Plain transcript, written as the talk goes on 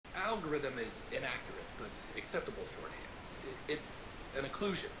algorithm is inaccurate, but acceptable shorthand. It's an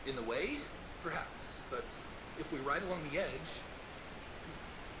occlusion in the way, perhaps, but if we ride along the edge,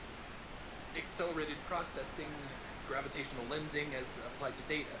 accelerated processing, gravitational lensing as applied to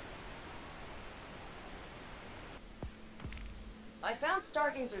data. I found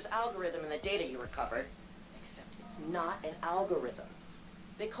Stargazer's algorithm in the data you recovered, except it's not an algorithm.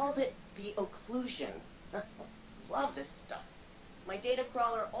 They called it the occlusion. Love this stuff. My data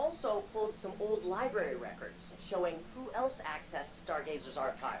crawler also pulled some old library records showing who else accessed Stargazer's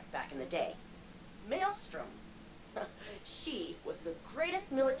archive back in the day. Maelstrom. She was the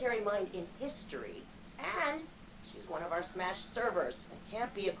greatest military mind in history, and she's one of our smashed servers. It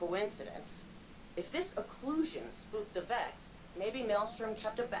can't be a coincidence. If this occlusion spooked the Vex, maybe Maelstrom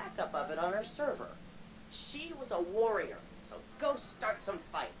kept a backup of it on her server. She was a warrior, so go start some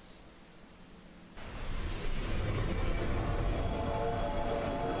fights.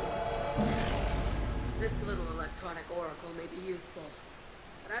 This little electronic oracle may be useful,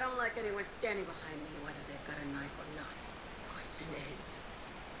 but I don't like anyone standing behind me, whether they've got a knife or not. So the question is,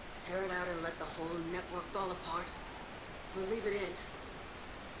 tear it out and let the whole network fall apart, or leave it in,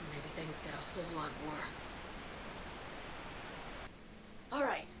 and maybe things get a whole lot worse. All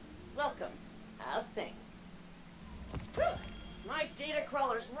right, welcome. How's things? My data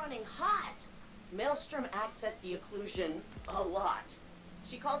crawler's running hot. Maelstrom accessed the occlusion a lot.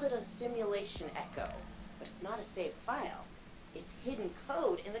 She called it a simulation echo, but it's not a saved file. It's hidden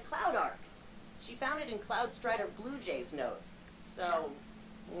code in the Cloud Arc. She found it in Cloud Strider Bluejay's notes, so,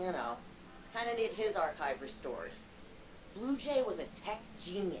 you know, kinda need his archive restored. Bluejay was a tech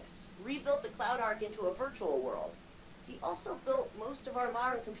genius, rebuilt the Cloud Arc into a virtual world. He also built most of our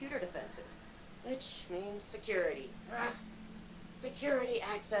modern computer defenses, which means security. Security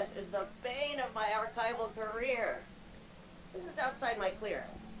access is the bane of my archival career. This is outside my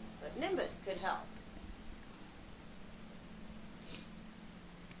clearance, but Nimbus could help.